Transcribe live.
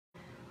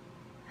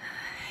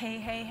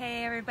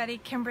Hey everybody,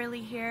 Kimberly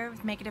here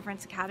with Make a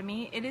Difference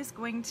Academy. It is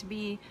going to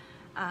be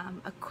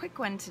a quick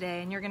one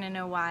today, and you're going to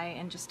know why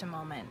in just a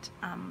moment.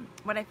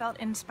 What I felt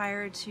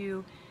inspired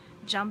to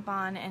jump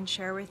on and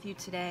share with you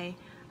today,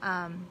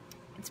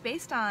 it's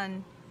based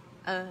on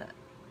a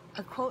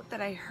quote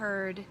that I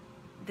heard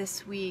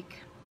this week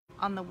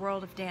on the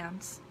world of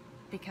dance,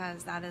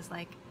 because that is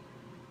like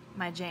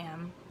my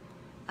jam,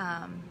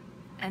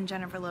 and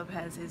Jennifer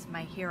Lopez is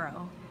my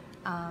hero,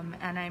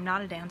 and I'm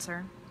not a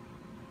dancer,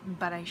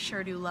 but I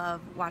sure do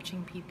love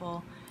watching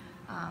people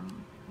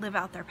live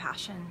out their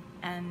passion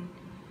and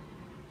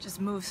just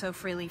move so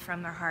freely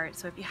from their heart.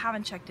 So if you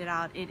haven't checked it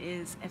out, it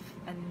is a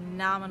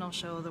phenomenal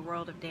show, The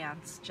World of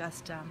Dance.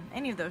 Just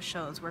any of those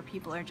shows where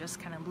people are just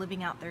kind of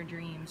living out their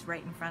dreams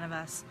right in front of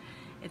us.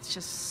 It's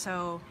just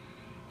so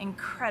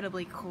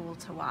incredibly cool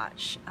to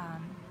watch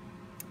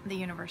the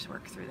universe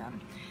work through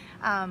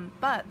them.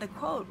 But the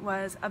quote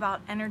was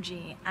about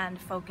energy and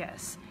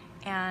focus,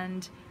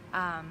 and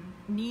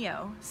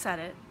Neo said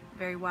it,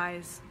 very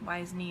wise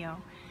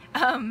Neo,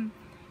 and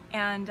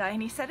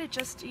he said it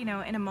just, you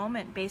know, in a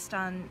moment based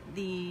on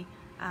the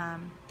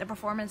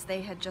performance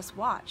they had just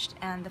watched,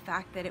 and the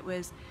fact that it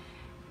was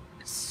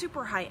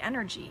super high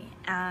energy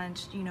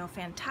and, you know,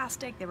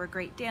 fantastic. They were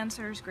great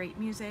dancers, great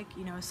music,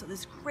 you know, so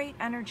this great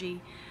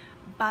energy,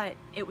 but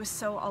it was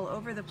so all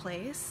over the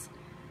place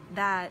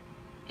that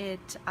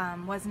it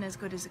wasn't as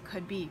good as it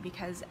could be,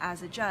 because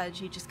as a judge,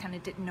 he just kind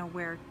of didn't know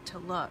where to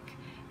look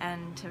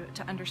and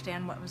to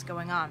understand what was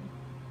going on.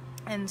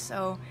 And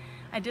so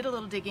I did a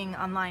little digging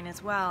online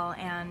as well,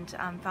 and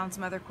found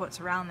some other quotes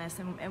around this,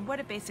 and what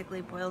it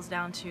basically boils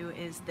down to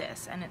is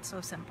this, and it's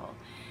so simple.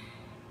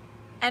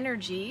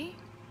 Energy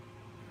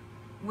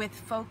with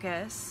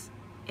focus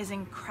is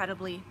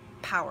incredibly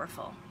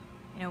powerful.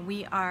 You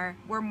know,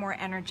 we're more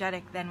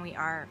energetic than we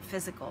are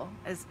physical,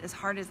 as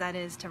hard as that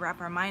is to wrap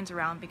our minds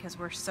around, because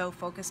we're so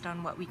focused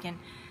on what we can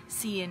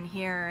see and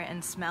hear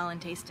and smell and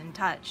taste and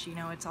touch. You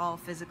know, it's all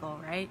physical,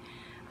 right?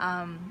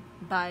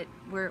 But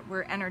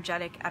we're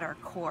energetic at our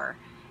core,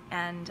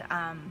 and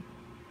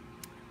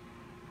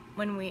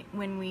when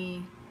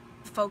we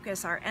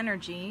focus our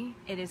energy,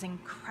 it is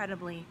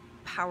incredibly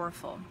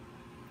powerful.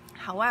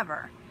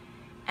 However,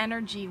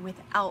 energy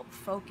without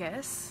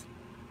focus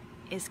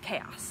is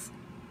chaos.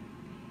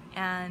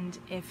 And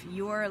if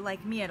you're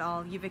like me at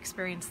all, you've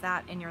experienced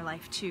that in your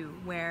life too,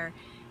 where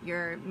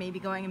you're maybe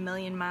going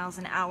 1,000,000 miles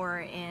an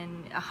hour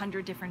in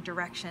 100 different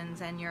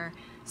directions, and you're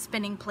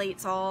spinning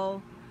plates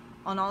on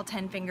all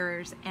 10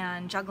 fingers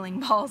and juggling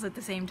balls at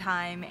the same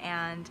time,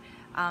 and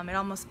it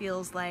almost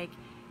feels like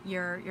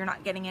you're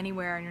not getting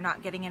anywhere, and you're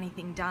not getting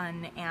anything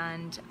done,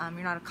 and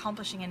you're not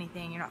accomplishing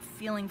anything, you're not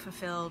feeling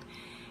fulfilled,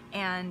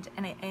 and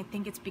I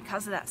think it's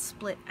because of that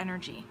split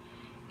energy.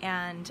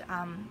 And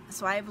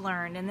so I've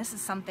learned, and this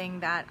is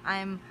something that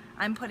I'm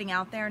putting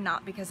out there,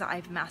 not because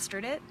I've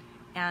mastered it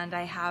and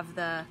I have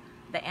the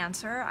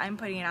answer. I'm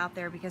putting it out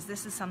there because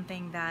this is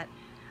something that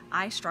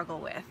I struggle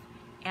with,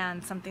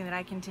 and something that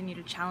I continue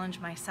to challenge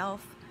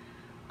myself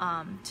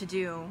to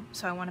do.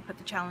 So I want to put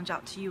the challenge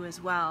out to you as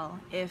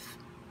well. If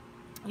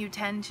you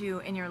tend to,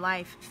 in your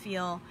life,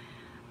 feel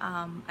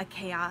a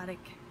chaotic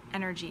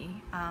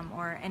energy,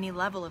 or any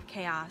level of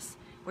chaos,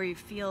 where you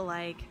feel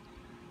like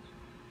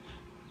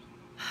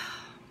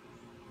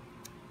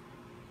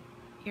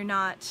you're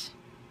not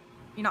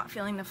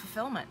feeling the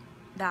fulfillment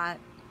that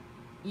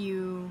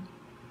you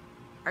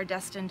are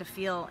destined to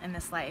feel in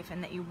this life,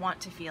 and that you want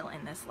to feel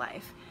in this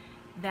life,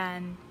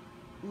 then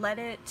let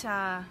it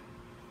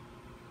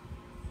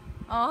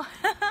oh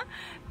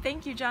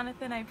thank you,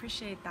 Jonathan, I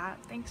appreciate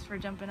that. Thanks for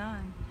jumping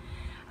on.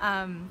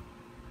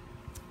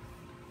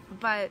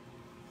 But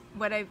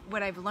what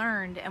I've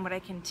learned, and what I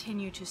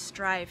continue to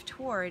strive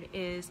toward,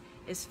 is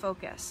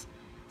focus.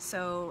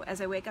 So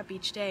as I wake up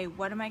each day,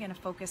 what am I going to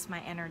focus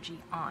my energy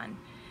on?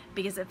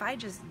 Because if I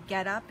just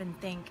get up and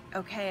think,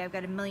 okay, I've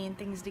got 1,000,000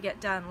 things to get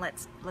done,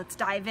 let's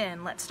dive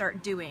in, let's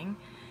start doing,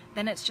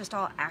 then it's just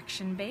all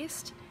action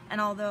based.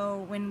 And although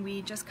when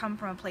we just come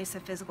from a place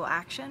of physical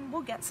action,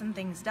 we'll get some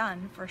things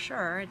done for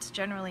sure. It's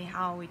generally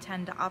how we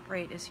tend to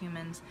operate as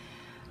humans.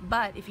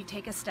 But if you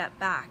take a step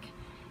back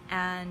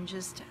and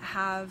just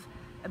have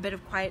a bit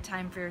of quiet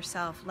time for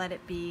yourself, let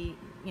it be,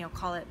 you know,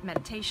 call it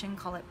meditation,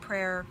 call it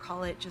prayer,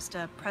 call it just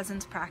a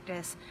presence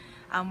practice,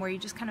 where you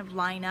just kind of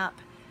line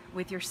up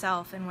with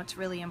yourself and what's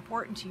really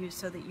important to you,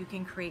 so that you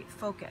can create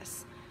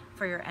focus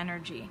for your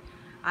energy.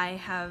 I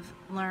have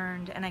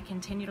learned, and I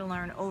continue to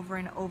learn over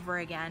and over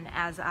again,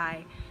 as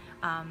I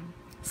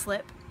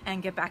slip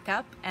and get back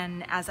up,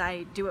 and as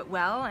I do it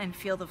well and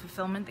feel the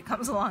fulfillment that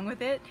comes along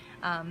with it.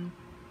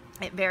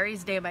 It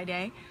varies day by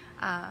day.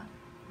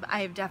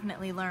 I have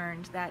definitely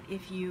learned that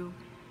if you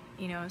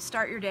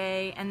start your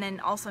day, and then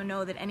also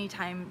know that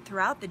anytime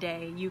throughout the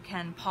day you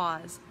can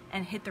pause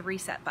and hit the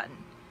reset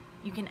button.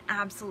 You can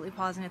absolutely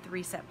pause and hit the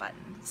reset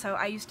button. So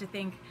I used to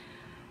think,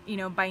 you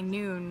know, by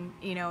noon,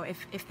 you know,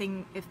 if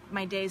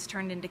my day's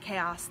turned into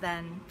chaos,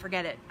 then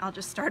forget it. I'll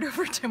just start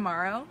over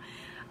tomorrow.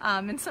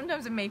 And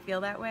sometimes it may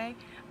feel that way,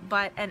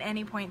 but at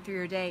any point through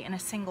your day, in a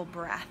single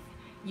breath,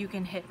 you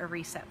can hit a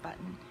reset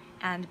button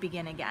and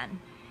begin again.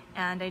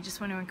 And I just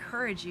want to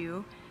encourage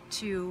you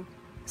to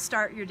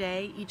start your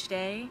day each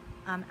day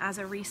as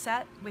a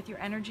reset with your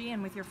energy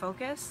and with your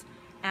focus,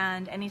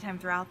 and anytime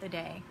throughout the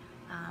day,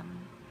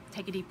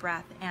 take a deep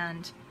breath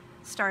and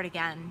start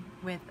again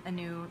with a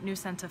new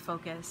sense of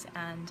focus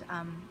and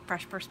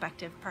fresh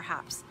perspective,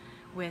 perhaps,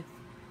 with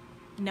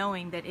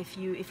knowing that if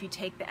you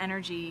take the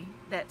energy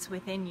that's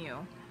within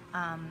you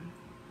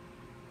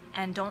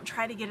and don't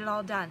try to get it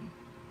all done.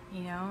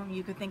 You know,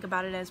 you could think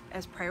about it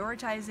as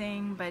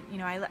prioritizing, but you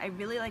know, I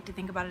really like to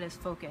think about it as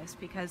focus,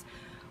 because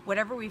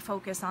whatever we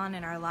focus on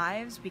in our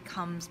lives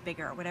becomes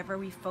bigger. Whatever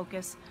we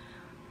focus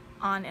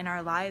on in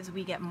our lives,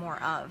 we get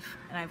more of.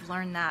 And I've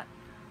learned that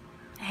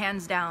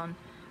hands down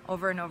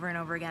over and over and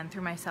over again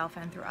through myself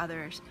and through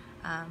others.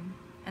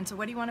 And so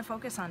what do you want to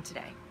focus on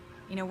today?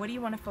 You know, what do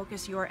you want to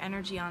focus your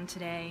energy on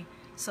today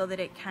so that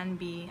it can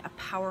be a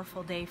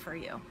powerful day for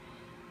you?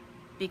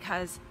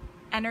 Because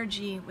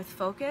energy with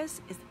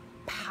focus is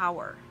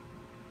power.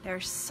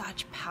 There's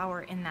such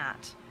power in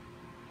that.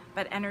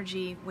 But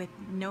energy with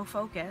no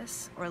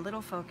focus or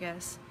little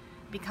focus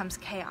becomes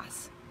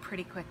chaos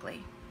pretty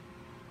quickly.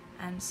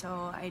 And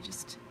so I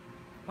just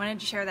wanted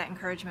to share that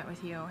encouragement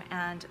with you.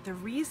 And the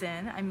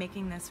reason I'm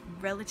making this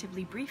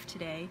relatively brief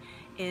today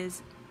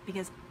is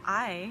because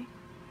I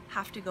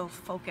have to go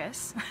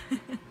focus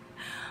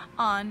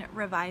on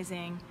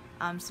revising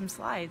some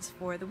slides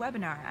for the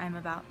webinar I'm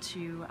about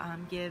to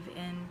give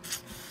in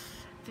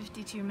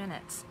 52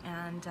 minutes.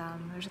 And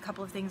there's a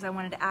couple of things I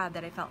wanted to add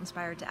that I felt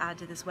inspired to add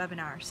to this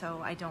webinar,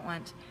 so I don't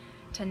want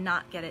to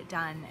not get it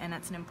done. And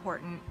that's an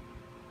important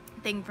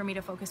thing for me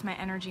to focus my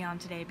energy on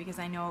today, because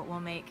I know it will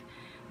make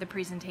the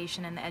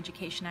presentation and the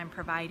education I'm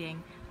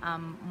providing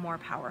more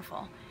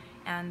powerful.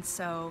 And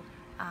so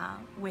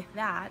with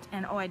that,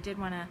 and oh, I did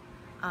want to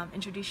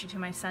introduce you to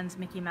my son's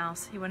Mickey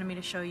Mouse. He wanted me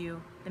to show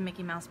you the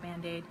Mickey Mouse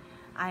Band-Aid.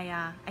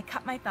 I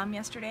cut my thumb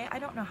yesterday. I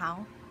don't know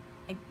how.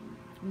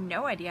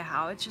 No idea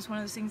how. It's just one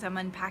of those things I'm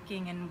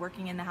unpacking and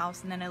working in the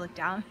house, and then I look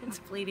down, it's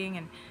bleeding,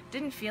 and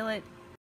didn't feel it